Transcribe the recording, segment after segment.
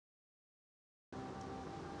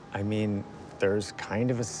I mean, there's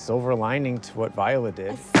kind of a silver lining to what Viola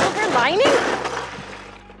did. A silver lining?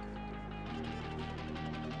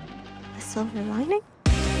 A silver lining?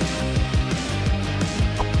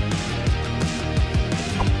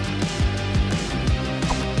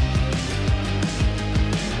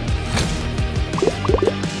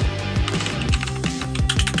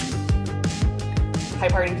 Hi,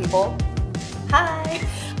 party people. Hi.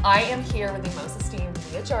 I am here with the most esteemed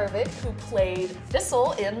Leah Jarvik, who played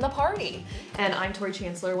Thistle in The Party. And I'm Tori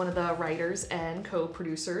Chancellor, one of the writers and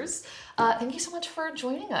co-producers. Thank you so much for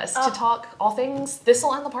joining us to talk all things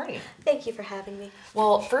Thistle and The Party. Thank you for having me.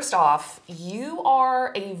 Well, first off, you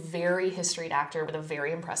are a very historied actor with a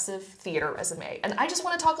very impressive theater resume. And I just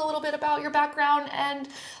want to talk a little bit about your background and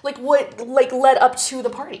what led up to The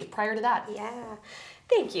Party prior to that. Yeah.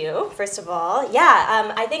 Thank you, first of all.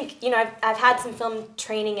 Yeah, I think, I've had some film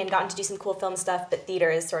training and gotten to do some cool film stuff, but theater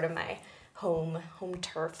is sort of my home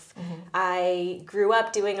turf. Mm-hmm. I grew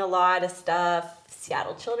up doing a lot of stuff,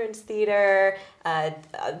 Seattle Children's Theater, a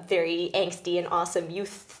very angsty and awesome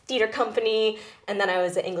youth theater company, and then I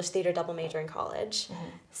was an English theater double major in college. Mm-hmm.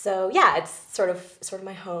 So yeah, it's sort of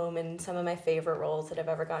my home, and some of my favorite roles that I've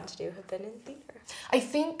ever gotten to do have been in theater. I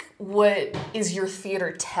think what is your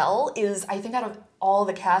theater tell is, I think out of all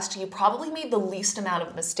the cast, you probably made the least amount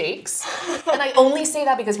of mistakes. And I only say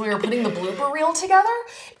that because when we were putting the blooper reel together,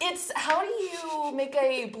 it's how do you make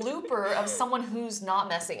a blooper of someone who's not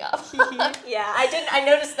messing up? Yeah, I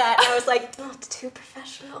noticed that and I was like, oh, it's too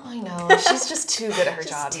professional. I know, she's just too good at her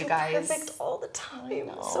job, you guys. Perfect all the time.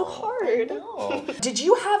 It's so hard. I know. Did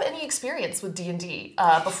you have any experience with D&D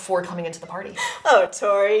before coming into The Party? Oh,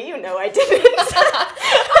 Tori, you know I didn't.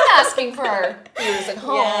 I'm asking for our viewers at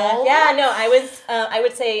home. Yeah, no, I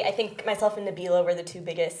would say I think myself and Nabila were the two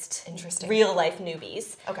biggest real life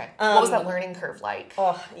newbies. Okay. What was that learning curve like?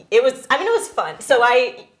 Oh, it was fun. So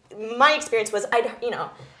my experience was I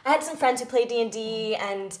had some friends who played D&D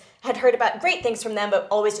and had heard about great things from them, but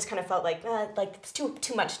always just kind of felt like it's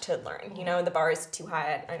too much to learn. You know, the bar is too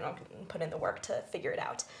high. I don't put in the work to figure it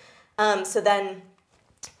out. So then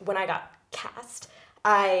when I got cast,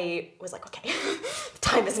 I was like, okay,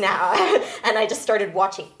 time is now. And I just started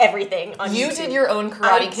watching everything on YouTube. You did your own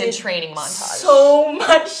Karate Kid training montage. So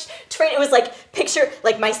much training. It was like, picture,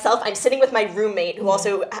 like myself, I'm sitting with my roommate who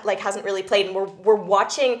also hasn't really played, and we're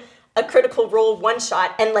watching a Critical Role one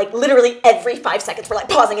shot, and literally every 5 seconds we're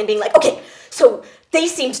pausing and being like, okay, so they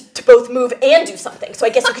seemed to both move and do something, so I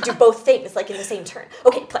guess you could do both things in the same turn.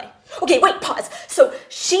 Okay, play. Okay, wait, pause. So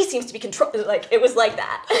she seems to be controlling. It was like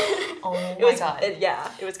that. Oh my God. Yeah,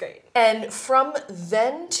 it was great. And from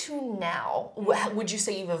then to now, would you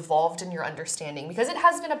say you've evolved in your understanding? Because it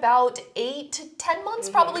has been about 8 to 10 months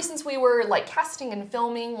probably since we were casting and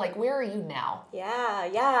filming. Where are you now?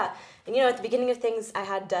 Yeah. And at the beginning of things, I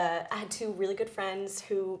had two really good friends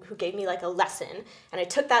who gave me a lesson, and I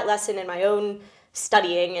took that lesson in my own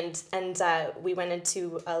studying, and we went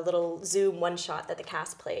into a little Zoom one-shot that the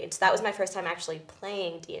cast played. So that was my first time actually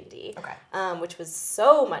playing D&D, which was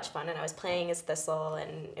so much fun, and I was playing as Thistle,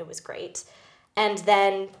 and it was great. And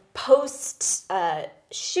then post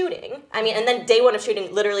shooting, and then day one of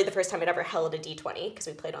shooting, literally the first time I'd ever held a D20, because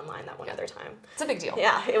we played online that one other time. It's a big deal.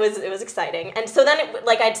 Yeah, it was exciting. And so then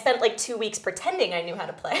I'd spent 2 weeks pretending I knew how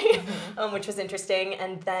to play, which was interesting,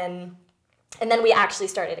 and then we actually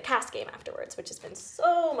started a cast game afterwards, which has been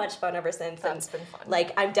so much fun ever since. That's been fun.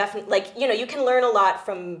 I'm definitely, you can learn a lot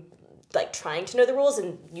from, trying to know the rules,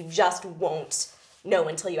 and you just won't know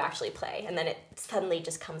until you actually play. And then it suddenly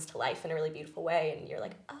just comes to life in a really beautiful way, and you're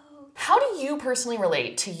like, oh. How do you personally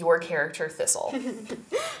relate to your character, Thistle?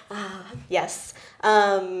 Yes.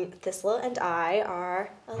 Thistle and I are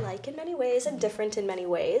alike in many ways and different in many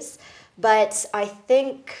ways. But I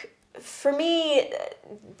think, for me,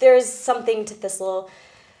 there's something to Thistle,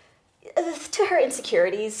 to her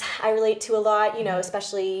insecurities I relate to a lot,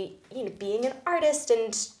 especially, being an artist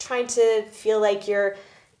and trying to feel like you're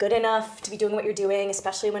good enough to be doing what you're doing,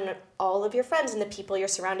 especially when all of your friends and the people you're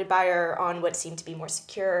surrounded by are on what seem to be more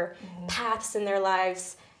secure paths in their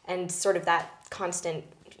lives, and sort of that constant,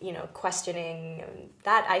 questioning.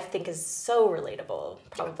 That I think is so relatable,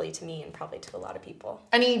 probably to me and probably to a lot of people.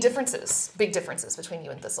 Any differences, big differences between you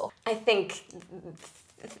and Thistle? I think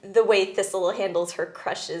the way Thistle handles her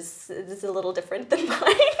crushes is a little different than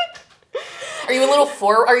mine. Are you a little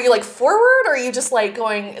forward? Are you forward, or are you just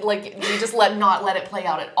going you just not let it play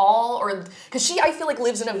out at all? Or because she, I feel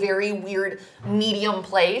lives in a very weird medium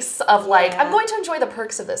place of I'm going to enjoy the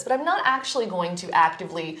perks of this, but I'm not actually going to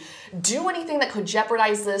actively do anything that could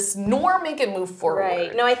jeopardize this nor make it move forward.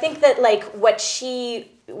 Right. No, I think that what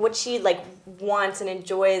she like wants and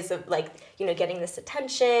enjoys of like, you know, getting this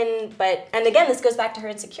attention. But, and again, this goes back to her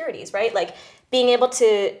insecurities, right? Like being able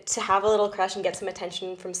to have a little crush and get some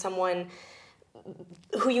attention from someone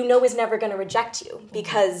who you know is never going to reject you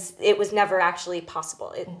because it was never actually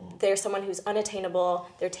possible. They're someone who's unattainable,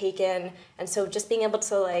 they're taken, and so just being able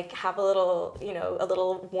to like have a little, you know, a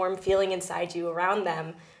little warm feeling inside you around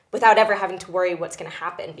them without ever having to worry what's going to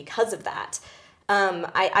happen because of that.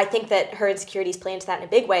 I think that her insecurities play into that in a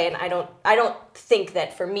big way, and I don't think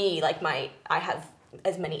that for me, like I have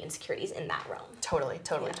as many insecurities in that realm. Totally.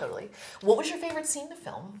 What was your favorite scene to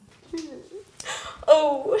film?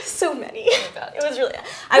 Oh, so many. It was really...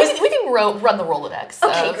 We can run the Rolodex.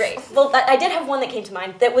 Okay, great. Well, I did have one that came to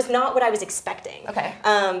mind that was not what I was expecting. Okay.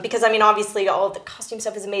 Because, I mean, obviously, all of the costume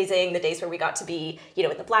stuff is amazing. The days where we got to be, you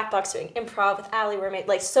know, in the Black Box doing improv with Allie were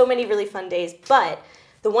like so many really fun days. But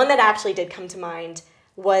the one that actually did come to mind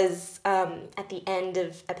was at the end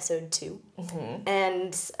of episode 2. Mm-hmm.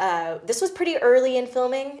 And this was pretty early in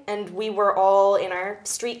filming, and we were all in our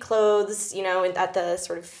street clothes, you know, at the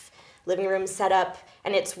sort of living room setup,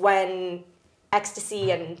 and it's when Ecstasy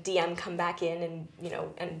and DM come back in, and you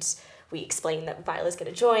know, and we explain that Viola's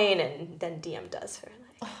going to join, and then DM does her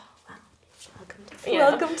like, oh, wow,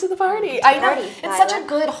 welcome to the party. I know, it's such a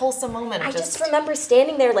good wholesome moment. I just remember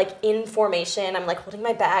standing there like in formation. I'm like holding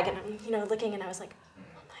my bag, and I'm, you know, looking, and I was like,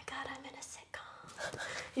 oh my god, I'm in a sitcom.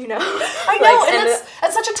 You know, I know, and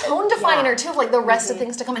it's such a tone definer too. Like the rest of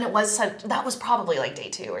things to come, and it was that was probably like day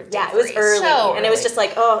 2 or day 3. It was early, and it was just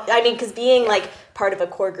like, oh, I mean, because being like part of a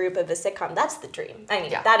core group of a sitcom, that's the dream. I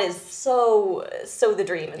mean, that is so the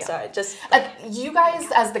dream, and so I just you guys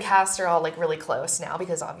as the cast are all like really close now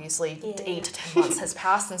because obviously 8 to 10 months has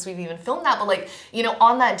passed since we've even filmed that. But like, you know,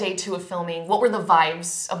 on that day 2 of filming, what were the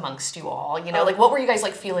vibes amongst you all? You know, like what were you guys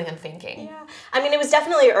like feeling and thinking? Yeah, I mean, it was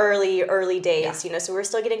definitely early days. You know, so we were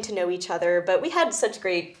still getting to know each other, but we had such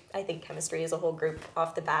great, I think, chemistry as a whole group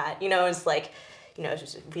off the bat. You know, it's like, you know,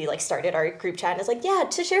 we like started our group chat and it's like, yeah,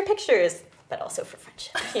 to share pictures, but also for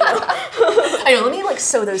friendship, you know. I know, let me like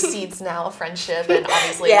sow those seeds now of friendship, and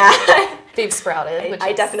obviously they've sprouted.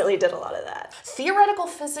 I definitely did a lot of that. Theoretical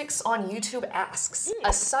Physics on YouTube asks,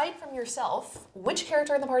 aside from yourself, which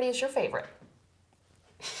character in the party is your favorite?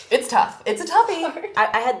 It's tough. It's a toughie.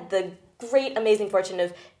 I had the great, amazing fortune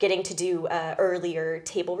of getting to do earlier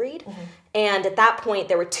table read. Mm-hmm. And at that point,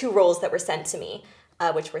 there were 2 roles that were sent to me,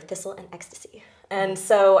 which were Thistle and Ecstasy. And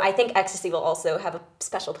so I think Ecstasy will also have a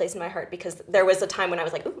special place in my heart because there was a time when I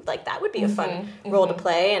was like, ooh, like that would be a fun role to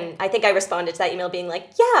play. And I think I responded to that email being like,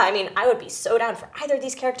 yeah, I mean, I would be so down for either of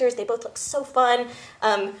these characters. They both look so fun.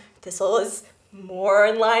 Thistle is more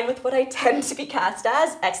in line with what I tend to be cast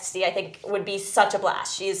as. Ecstasy, I think, would be such a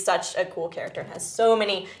blast. She is such a cool character and has so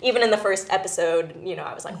many, even in the first episode, you know,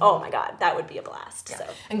 I was like, oh my god, that would be a blast. Yeah. So.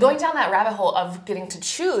 And going down that rabbit hole of getting to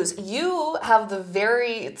choose, you have the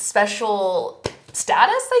very special status,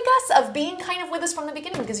 I guess, of being kind of with us from the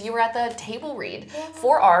beginning because you were at the table read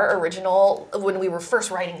for our original, when we were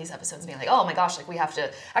first writing these episodes, being like, oh my gosh, like we have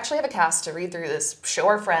to actually have a cast to read through this, show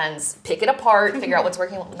our friends, pick it apart, figure out what's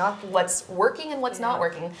working, what's working and what's not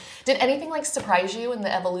working. Did anything like surprise you in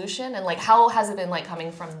the evolution, and like how has it been like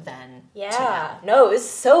coming from then to now? No, it was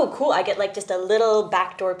so cool. I get like just a little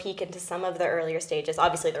backdoor peek into some of the earlier stages.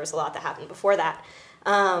 Obviously there was a lot that happened before that.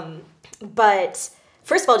 But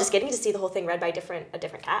first of all, just getting to see the whole thing read by a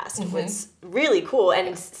different cast was really cool,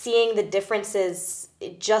 and seeing the differences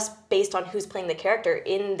just based on who's playing the character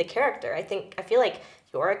in the character. I feel like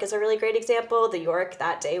Yorick is a really great example. The Yorick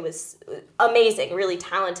that day was amazing, really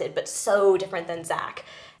talented, but so different than Zach.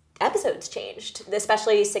 Episodes changed,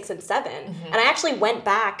 especially 6 and 7, and I actually went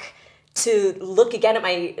back to look again at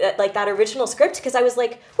my like that original script because I was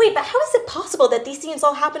like, wait, but how is it possible that these scenes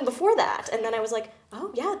all happened before that? And then I was like,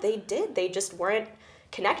 oh yeah, they did. They just weren't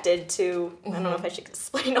connected to, I don't know if I should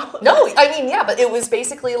explain all of No, I mean, yeah, but it was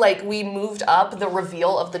basically like we moved up the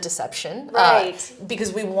reveal of the deception. Right.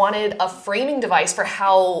 Because we wanted a framing device for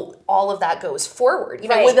how all of that goes forward. You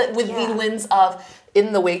know, with the lens of,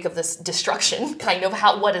 in the wake of this destruction, kind of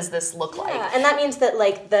what does this look like? And that means that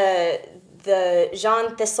like the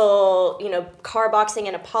Jean Thistle, you know, car boxing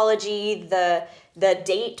and apology, the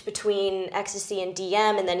date between Ecstasy and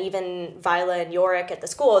DM, and then even Viola and Yorick at the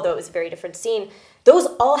school, although it was a very different scene, those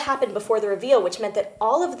all happened before the reveal, which meant that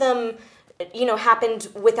all of them, you know, happened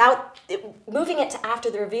without, moving it to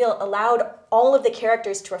after the reveal allowed all of the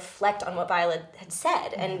characters to reflect on what Violet had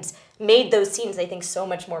said, and made those scenes, I think, so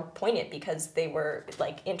much more poignant because they were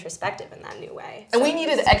like introspective in that new way. And we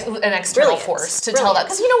needed an external force to tell that,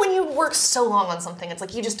 because when you work so long on something, it's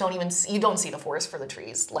like you just don't even you don't see the forest for the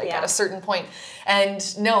trees at a certain point. And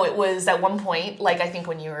no, it was at one point, like I think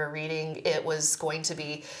when you were reading, it was going to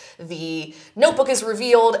be the notebook is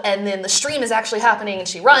revealed and then the stream is actually happening and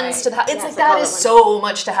she runs to the house. It's like that is so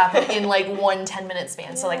much to happen in like 1 10-minute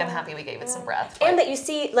span. So like I'm happy we gave it some breath. And that you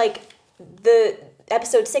see like the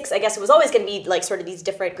episode 6, I guess it was always going to be like sort of these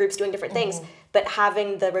different groups doing different things, but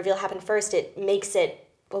having the reveal happen first, it makes it,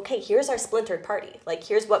 okay, here's our splintered party. Like,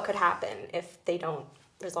 here's what could happen if they don't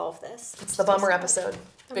resolve this. It's the bummer episode.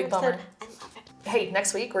 Big bummer. I love it. Hey,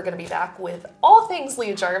 next week we're going to be back with all things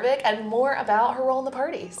Leah Jarvik and more about her role in the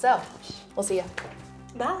party. So, we'll see ya.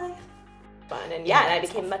 Bye. Fun. And yeah, and I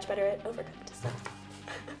became much better at Overcooked, so.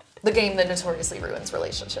 The game that notoriously ruins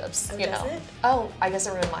relationships, Oh, you does know. it? Oh, I guess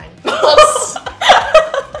it ruined mine. Whoops.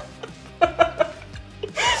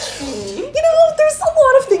 You know, there's a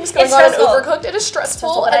lot of things going on in Overcooked. It is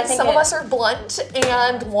stressful, and some of us are blunt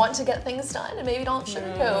and want to get things done and maybe don't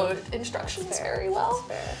sugarcoat instructions very well.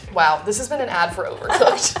 Wow, this has been an ad for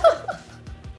Overcooked.